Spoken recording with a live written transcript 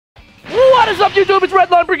What is up, YouTube? It's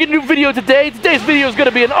Redline bringing a new video today. Today's video is going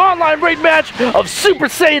to be an online raid match of Super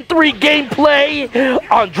Saiyan 3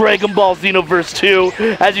 gameplay on Dragon Ball Xenoverse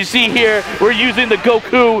 2. As you see here, we're using the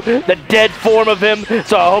Goku, the dead form of him.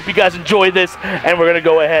 So I hope you guys enjoy this, and we're going to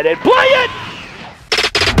go ahead and play it!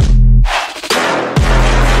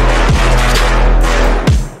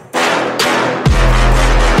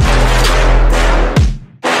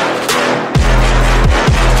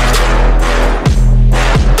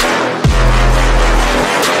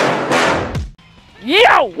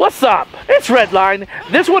 Yo, what's up? It's Redline.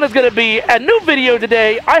 This one is going to be a new video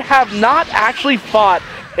today. I have not actually fought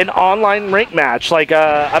an online rank match.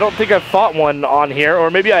 I don't think I've fought one on here, or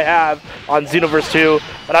maybe I have on Xenoverse 2,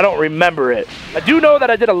 but I don't remember it. I do know that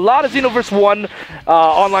I did a lot of Xenoverse 1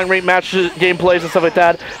 online rank match gameplays and stuff like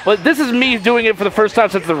that, but this is me doing it for the first time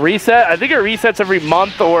since the reset. I think it resets every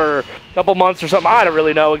month or a couple months or something. I don't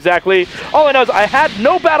really know exactly. All I know is I had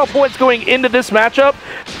no battle points going into this matchup,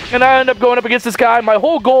 and I ended up going up against this guy. My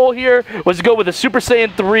whole goal here was to go with a Super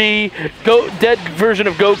Saiyan 3 dead version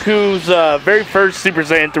of Goku's very first Super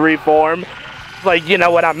Saiyan 3 form. Like, you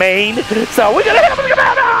know what I mean? So we're gonna have a...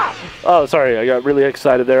 Oh, sorry, I got really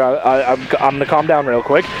excited there. I'm gonna calm down real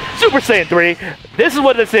quick. Super Saiyan 3, this is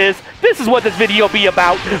what this is. This is what this video be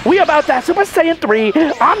about. We about that Super Saiyan 3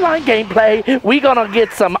 online gameplay. We gonna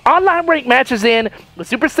get some online rank matches in with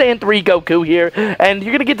Super Saiyan 3 Goku here, and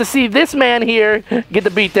you're gonna get to see this man here get the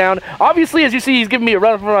beat down. Obviously, as you see, he's giving me a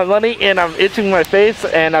run for my money, and I'm itching my face,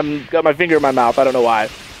 and I'm got my finger in my mouth. I don't know why.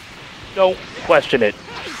 Don't question it.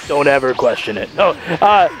 Don't ever question it.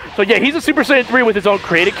 So yeah, he's a Super Saiyan 3 with his own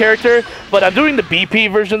created character, but I'm doing the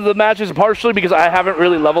BP version of the matches partially because I haven't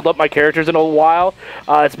really leveled up my characters in a while.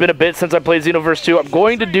 It's been a bit since I played Xenoverse 2. I'm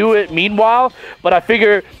going to do it meanwhile, but I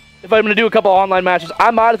figure if I'm going to do a couple online matches,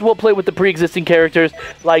 I might as well play with the pre-existing characters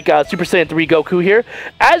like Super Saiyan 3 Goku here.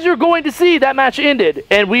 As you're going to see, that match ended,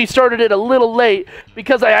 and we started it a little late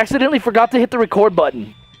because I accidentally forgot to hit the record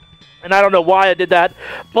button. And I don't know why I did that,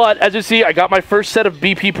 but as you see, I got my first set of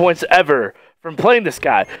BP points ever from playing this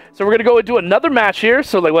guy. So we're going to go into another match here.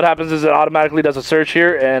 So like what happens is it automatically does a search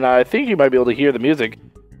here, and I think you might be able to hear the music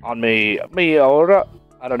on me.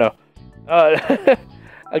 I don't know.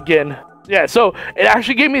 Again, yeah, so it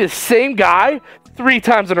actually gave me the same guy 3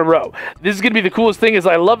 times in a row. This is going to be the coolest thing is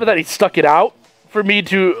I love that he stuck it out for me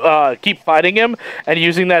to keep fighting him and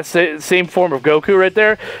using that same form of Goku right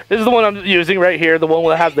there. This is the one I'm using right here, the one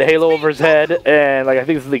that has the halo over his head, and like I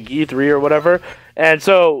think this is the Gi-3 or whatever. And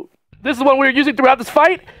so this is the one we're using throughout this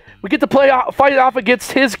fight. We get to fight off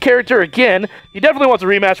against his character again. He definitely wants a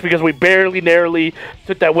rematch because we narrowly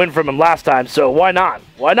took that win from him last time. So why not?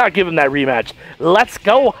 Why not give him that rematch? Let's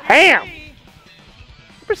go ham!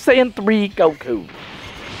 Super Saiyan 3 Goku.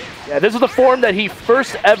 Yeah, this is the form that he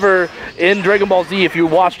first ever in Dragon Ball Z, if you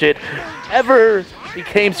watched it, ever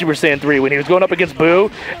became Super Saiyan 3 when he was going up against Buu,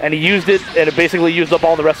 and he used it, and it basically used up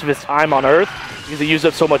all the rest of his time on Earth because he used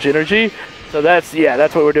up so much energy. So that's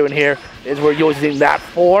what we're doing here, is we're using that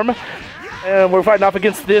form. And we're fighting off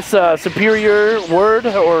against this superior world.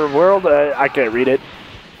 I can't read it.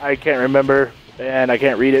 I can't remember, and I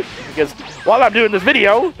can't read it because while I'm doing this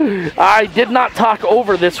video, I did not talk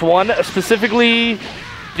over this one specifically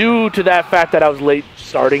due to that fact that I was late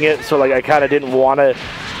starting it, so like I kind of didn't want to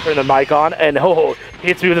turn the mic on, and he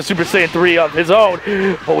hits me with a Super Saiyan 3 of his own,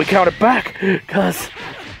 but we counter back, because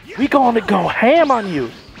we gonna go ham on you.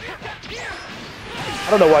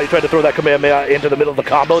 I don't know why you tried to throw that Kamehameha into the middle of the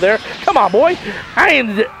combo there. Come on, boy. I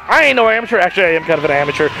ain't no amateur. Actually, I am kind of an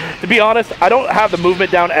amateur. To be honest, I don't have the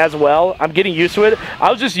movement down as well. I'm getting used to it.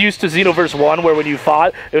 I was just used to Xenoverse 1, where when you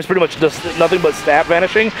fought, it was pretty much just nothing but stat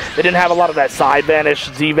vanishing. They didn't have a lot of that side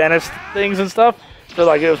vanish, Z vanish things and stuff. So,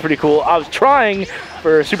 like, it was pretty cool. I was trying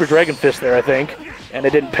for Super Dragon Fist there, I think, and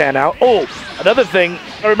it didn't pan out. Oh, another thing,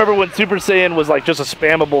 I remember when Super Saiyan was like just a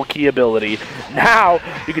spammable key ability. Now,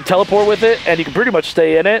 you can teleport with it, and you can pretty much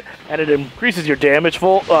stay in it, and it increases your damage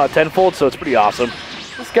tenfold, so it's pretty awesome.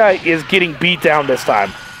 This guy is getting beat down this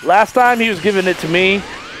time. Last time, he was giving it to me,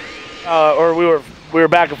 or we were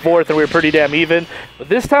back and forth, and we were pretty damn even. But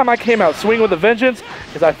this time, I came out swinging with a vengeance,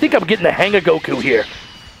 because I think I'm getting the hang of Goku here.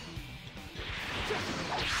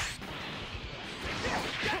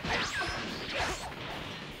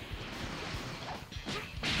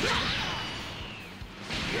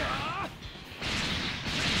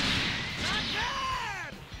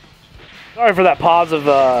 Sorry for that pause of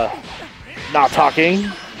not talking.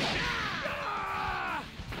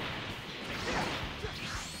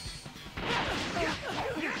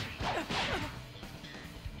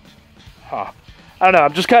 Huh. I don't know,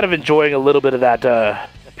 I'm just kind of enjoying a little bit of that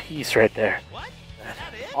piece right there. That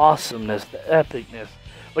awesomeness, the epicness.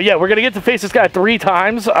 But yeah, we're going to get to face this guy 3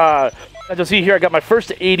 times. As you'll see here, I got my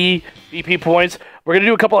first 80 VP points. We're going to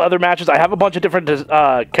do a couple other matches. I have a bunch of different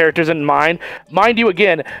characters in mind. Mind you,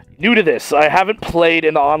 again, new to this. I haven't played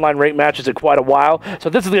in the online rank matches in quite a while. So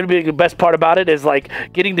this is going to be the best part about it, is like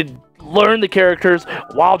getting to learn the characters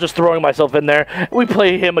while just throwing myself in there. We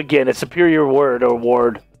play him again. It's Superior Word or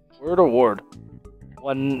Ward. Word or Ward?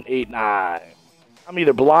 189. I'm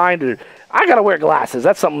either blind or... I gotta wear glasses.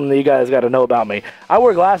 That's something that you guys gotta know about me. I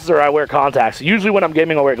wear glasses or I wear contacts. Usually when I'm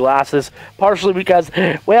gaming, I wear glasses. Partially because,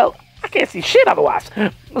 well, I can't see shit otherwise.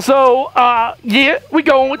 So, yeah, we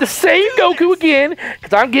going with the same Goku again,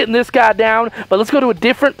 because I'm getting this guy down. But let's go to a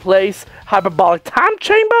different place. Hyperbolic Time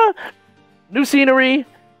Chamber. New scenery.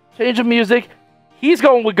 Change of music. He's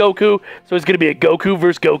going with Goku, so it's gonna be a Goku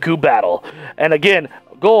versus Goku battle. And again,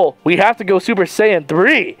 goal, we have to go Super Saiyan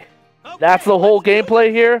 3. That's the whole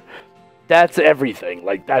gameplay here. That's everything.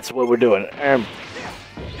 Like, that's what we're doing. Man,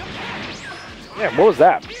 what was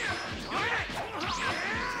that?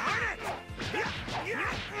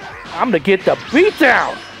 I'm gonna get the beat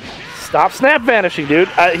down. Stop snap vanishing, dude.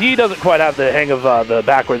 He doesn't quite have the hang of the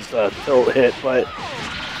backwards tilt hit, but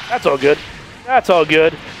that's all good. That's all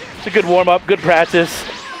good. It's a good warm-up, good practice,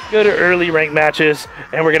 good early rank matches,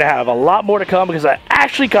 and we're gonna have a lot more to come because I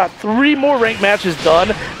actually got 3 more rank matches done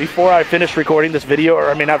before I finished recording this video,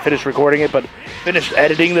 or I mean not finished recording it, but finished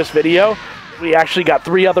editing this video. We actually got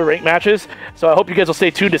 3 other rank matches, so I hope you guys will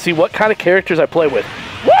stay tuned to see what kind of characters I play with.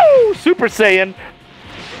 Woo! Super Saiyan!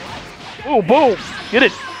 Ooh, boom! Get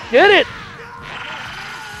it! Get it!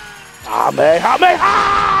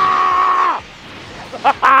 Kamehameha!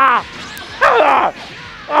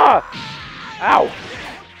 Ow!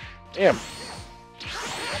 Damn.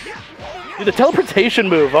 Dude, the teleportation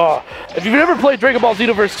move, oh. If you've ever played Dragon Ball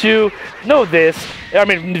Xenoverse 2, know this. I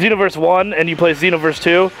mean, Xenoverse 1 and you play Xenoverse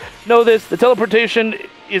 2, know this. The teleportation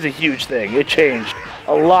is a huge thing. It changed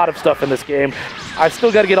a lot of stuff in this game. I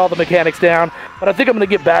still got to get all the mechanics down, but I think I'm going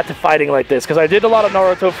to get back to fighting like this, because I did a lot of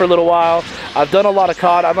Naruto for a little while. I've done a lot of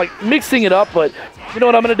COD. I'm like mixing it up, but you know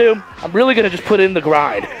what I'm going to do? I'm really going to just put in the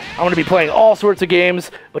grind. I'm going to be playing all sorts of games,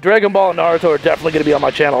 but Dragon Ball and Naruto are definitely going to be on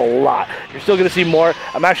my channel a lot. You're still going to see more.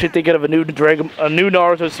 I'm actually thinking of a new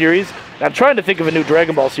Naruto series, and I'm trying to think of a new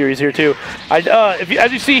Dragon Ball series here too.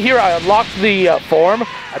 As you see here, I unlocked the form.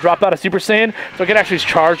 I dropped out of Super Saiyan, so I can actually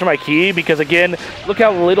charge my ki, because again, look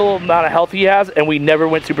how little amount of health he has, and we never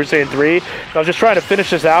went Super Saiyan 3. So I was just trying to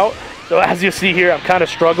finish this out. So as you see here, I'm kind of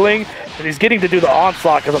struggling, and he's getting to do the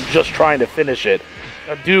onslaught because I'm just trying to finish it.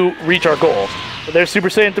 I do reach our goal. So there's Super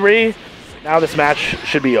Saiyan 3. Now this match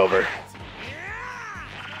should be over.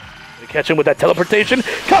 We catch him with that teleportation.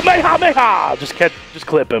 Kamehameha! Just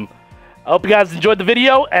clip him. I hope you guys enjoyed the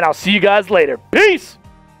video, and I'll see you guys later. Peace!